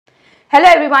Hello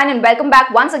everyone and welcome back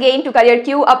once again to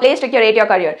CareerQ, a place to curate your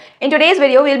career. In today's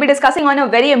video, we'll be discussing on a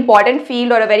very important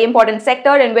field or a very important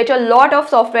sector in which a lot of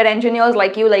software engineers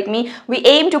like you, like me, we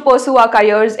aim to pursue our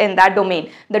careers in that domain.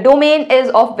 The domain is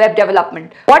of web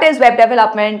development. What is web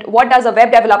development? What does a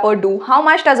web developer do? How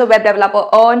much does a web developer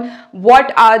earn?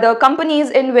 What are the companies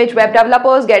in which web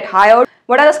developers get hired?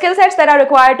 What are the skill sets that are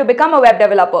required to become a web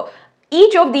developer?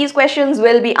 Each of these questions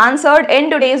will be answered in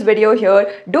today's video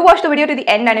here. Do watch the video to the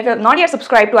end, and if you have not yet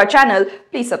subscribed to our channel,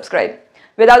 please subscribe.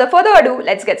 Without further ado,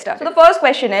 let's get started. So the first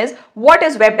question is, what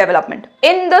is web development?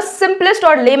 In the simplest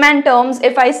or layman terms,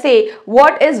 if I say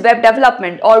what is web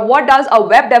development or what does a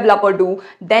web developer do,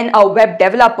 then a web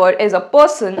developer is a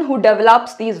person who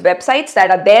develops these websites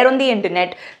that are there on the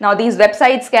internet. Now these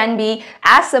websites can be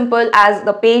as simple as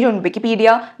the page on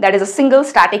Wikipedia, that is a single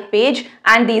static page,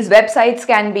 and these websites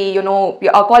can be, your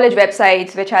college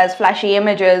websites which has flashy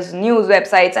images, news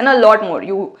websites, and a lot more.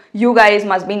 You guys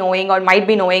must be knowing or might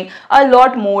be knowing a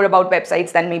lot more about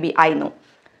websites than maybe I know.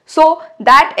 So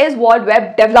that is what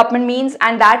web development means,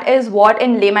 and that is what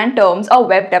in layman terms a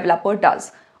web developer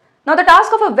does. Now the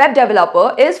task of a web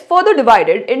developer is further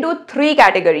divided into three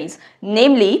categories,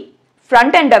 namely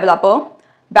front-end developer,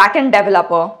 back-end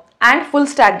developer, and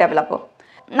full-stack developer.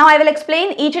 Now I will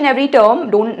explain each and every term.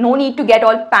 No need to get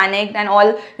all panicked and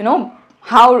all,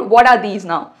 what are these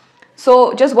now?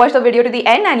 So just watch the video to the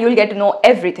end and you'll get to know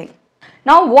everything.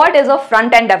 Now, what is a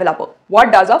front-end developer?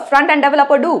 What does a front-end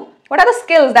developer do? What are the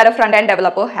skills that a front-end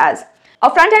developer has?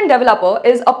 A front-end developer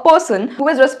is a person who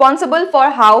is responsible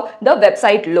for how the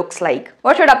website looks like.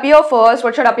 What should appear first?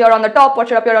 What should appear on the top? What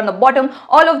should appear on the bottom?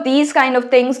 All of these kind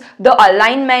of things, the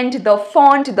alignment, the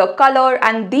font, the color,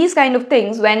 and these kind of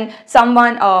things. When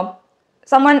someone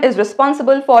is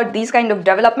responsible for these kind of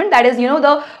development, that is,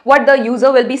 what the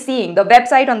user will be seeing, the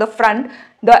website on the front,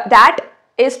 that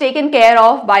is taken care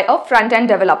of by a front-end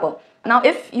developer. Now,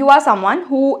 if you are someone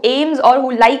who aims or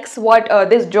who likes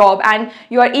this job and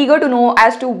you are eager to know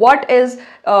as to what is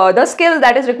the skill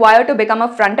that is required to become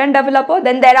a front-end developer,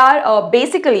 then there are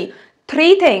basically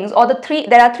three things, or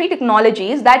there are three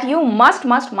technologies that you must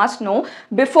know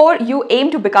before you aim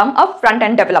to become a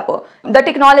front-end developer. The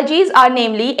technologies are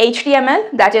namely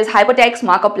HTML, that is hypertext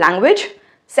markup language,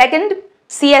 second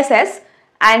CSS,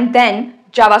 and then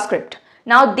JavaScript.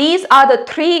 Now these are the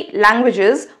three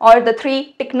languages or the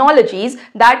three technologies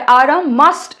that are a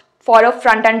must for a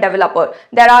front-end developer.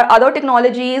 There are other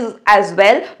technologies as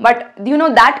well, but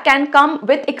that can come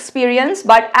with experience.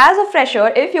 But as a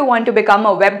fresher, if you want to become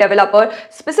a web developer,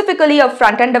 specifically a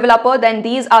front-end developer, then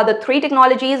these are the three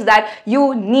technologies that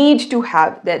you need to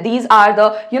have. These are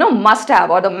the must-have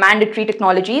or the mandatory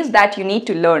technologies that you need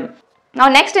to learn. Now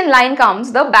next in line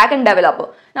comes the back-end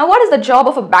developer. Now what is the job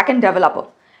of a back-end developer?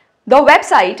 The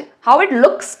website, how it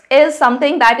looks, is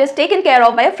something that is taken care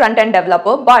of by a front-end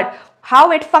developer, but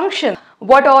how it functions,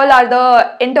 what all are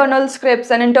the internal scripts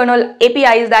and internal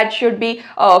APIs that should be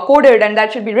coded and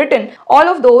that should be written, all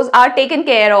of those are taken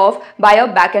care of by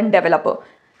a back-end developer.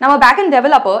 Now a back-end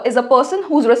developer is a person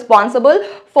who's responsible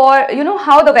for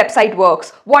how the website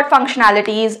works, what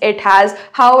functionalities it has,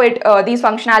 how these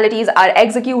functionalities are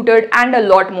executed, and a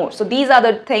lot more. So these are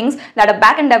the things that a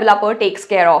back-end developer takes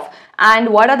care of. And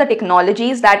what are the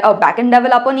technologies that a back-end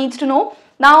developer needs to know?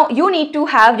 Now you need to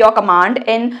have your command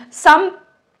in some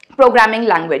programming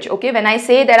language. Okay, when I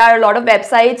say there are a lot of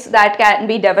websites that can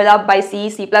be developed by C,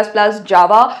 C++,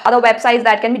 Java, other websites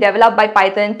that can be developed by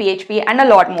Python, PHP, and a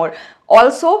lot more.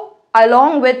 Also,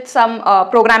 along with some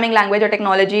programming language or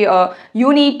technology,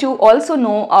 you need to also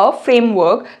know a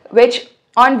framework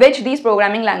on which these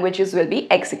programming languages will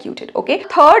be executed. Okay.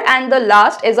 Third and the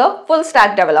last is a full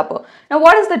stack developer. Now,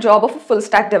 what is the job of a full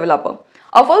stack developer?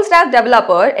 A full stack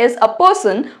developer is a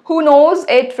person who knows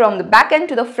it from the back end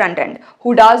to the front end,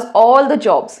 who does all the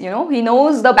jobs. He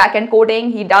knows the back end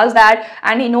coding, he does that,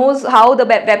 and he knows how the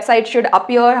website should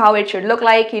appear, how it should look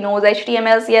like. He knows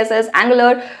HTML, CSS,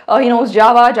 Angular, he knows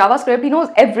Java, JavaScript, he knows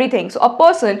everything. So a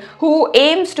person who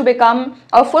aims to become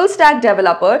a full stack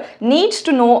developer needs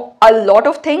to know a lot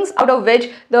of things, out of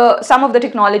which some of the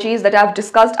technologies that I've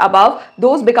discussed above,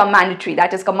 those become mandatory.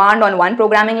 That is command on one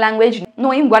programming language,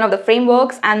 knowing one of the frameworks,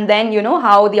 and then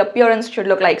how the appearance should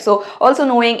look like. So also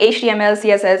knowing HTML,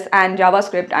 CSS, and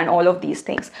JavaScript, and all of these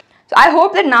things. So I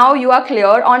hope that now you are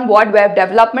clear on what web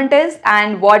development is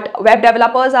and what web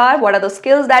developers are, what are the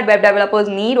skills that web developers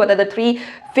need, what are the three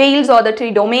fields or the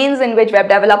three domains in which web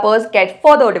developers get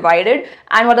further divided,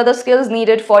 and what are the skills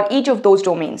needed for each of those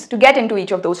domains, to get into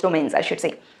each of those domains, I should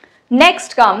say.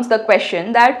 Next comes the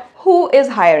question that who is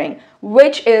hiring,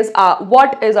 what is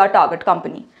our target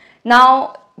company?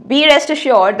 Now be rest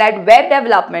assured that web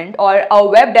development or a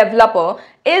web developer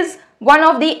is one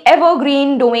of the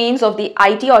evergreen domains of the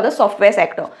IT or the software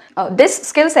sector. This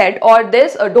skill set or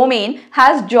this domain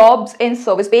has jobs in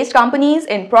service-based companies,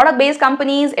 in product-based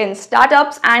companies, in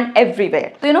startups, and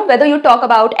everywhere. So, whether you talk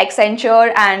about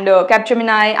Accenture and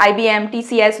Capgemini, IBM,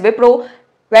 TCS, Wipro,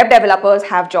 web developers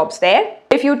have jobs there.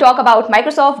 If you talk about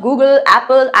Microsoft, Google,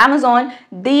 Apple, Amazon,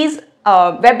 these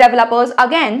web developers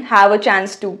again have a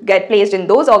chance to get placed in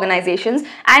those organizations.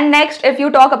 And next, if you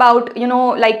talk about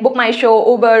like Book My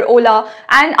Show, Uber, Ola,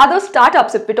 and other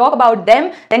startups, if we talk about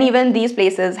them, then even these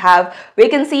places have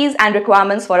vacancies and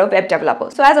requirements for a web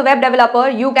developer. So as a web developer,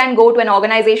 you can go to an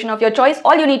organization of your choice.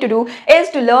 All you need to do is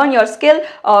to learn your skill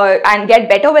and get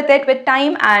better with it with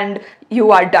time, and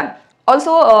you are done.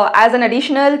 Also, as an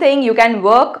additional thing, you can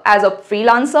work as a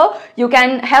freelancer. You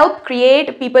can help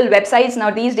create people websites.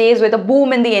 Now these days, with a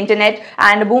boom in the internet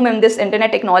and a boom in this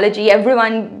internet technology,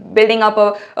 everyone building up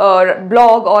a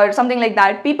blog or something like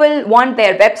that, people want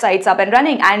their websites up and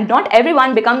running, and not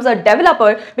everyone becomes a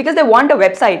developer because they want a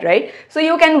website, right? So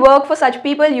you can work for such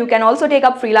people. You can also take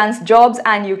up freelance jobs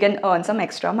and you can earn some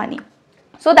extra money.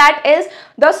 So that is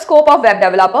the scope of web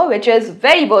developer, which is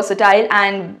very versatile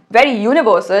and very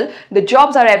universal. The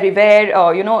jobs are everywhere,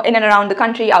 in and around the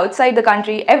country, outside the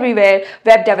country, everywhere.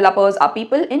 Web developers are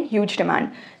people in huge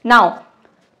demand. Now,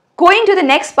 going to the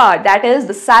next part, that is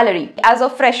the salary. As a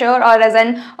fresher or as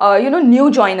an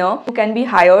new joiner, who can be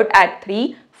hired at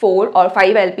 3, 4 or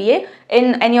 5 LPA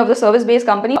in any of the service-based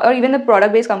company or even the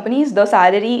product-based companies, the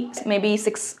salary may be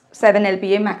 6, 7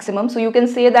 LPA maximum. So you can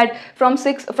say that from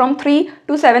 3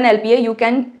 to 7 LPA you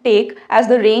can take as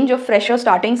the range of fresher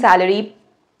starting salary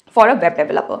for a web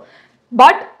developer.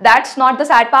 But that's not the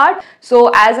sad part. So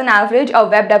as an average, a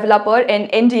web developer in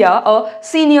India, a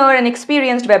senior and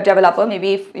experienced web developer,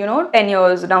 maybe 10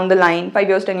 years down the line, 5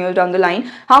 years, 10 years down the line,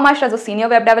 how much does a senior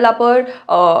web developer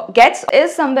gets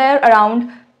is somewhere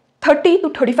around 30 to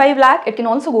 35 lakh. It can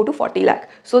also go to 40 lakh.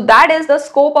 So that is the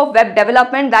scope of web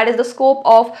development. That is the scope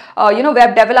of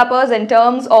web developers in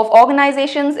terms of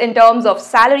organizations, in terms of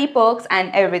salary perks and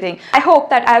everything. I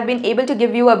hope that I have been able to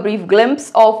give you a brief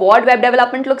glimpse of what web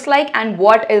development looks like and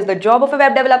what is the job of a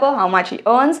web developer, how much he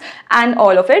earns and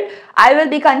all of it. I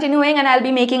will be continuing and I'll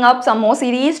be making up some more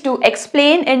series to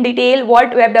explain in detail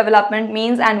what web development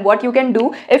means and what you can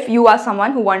do if you are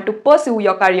someone who want to pursue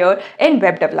your career in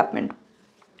web development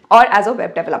or as a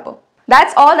web developer.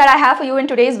 That's all that I have for you in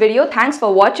today's video. Thanks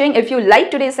for watching. If you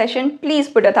liked today's session, please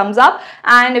put a thumbs up,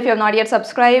 and if you have not yet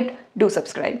subscribed, do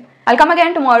subscribe. I'll come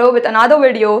again tomorrow with another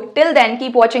video. Till then,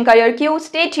 keep watching CareerQ.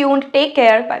 Stay tuned. Take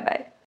care. Bye-bye.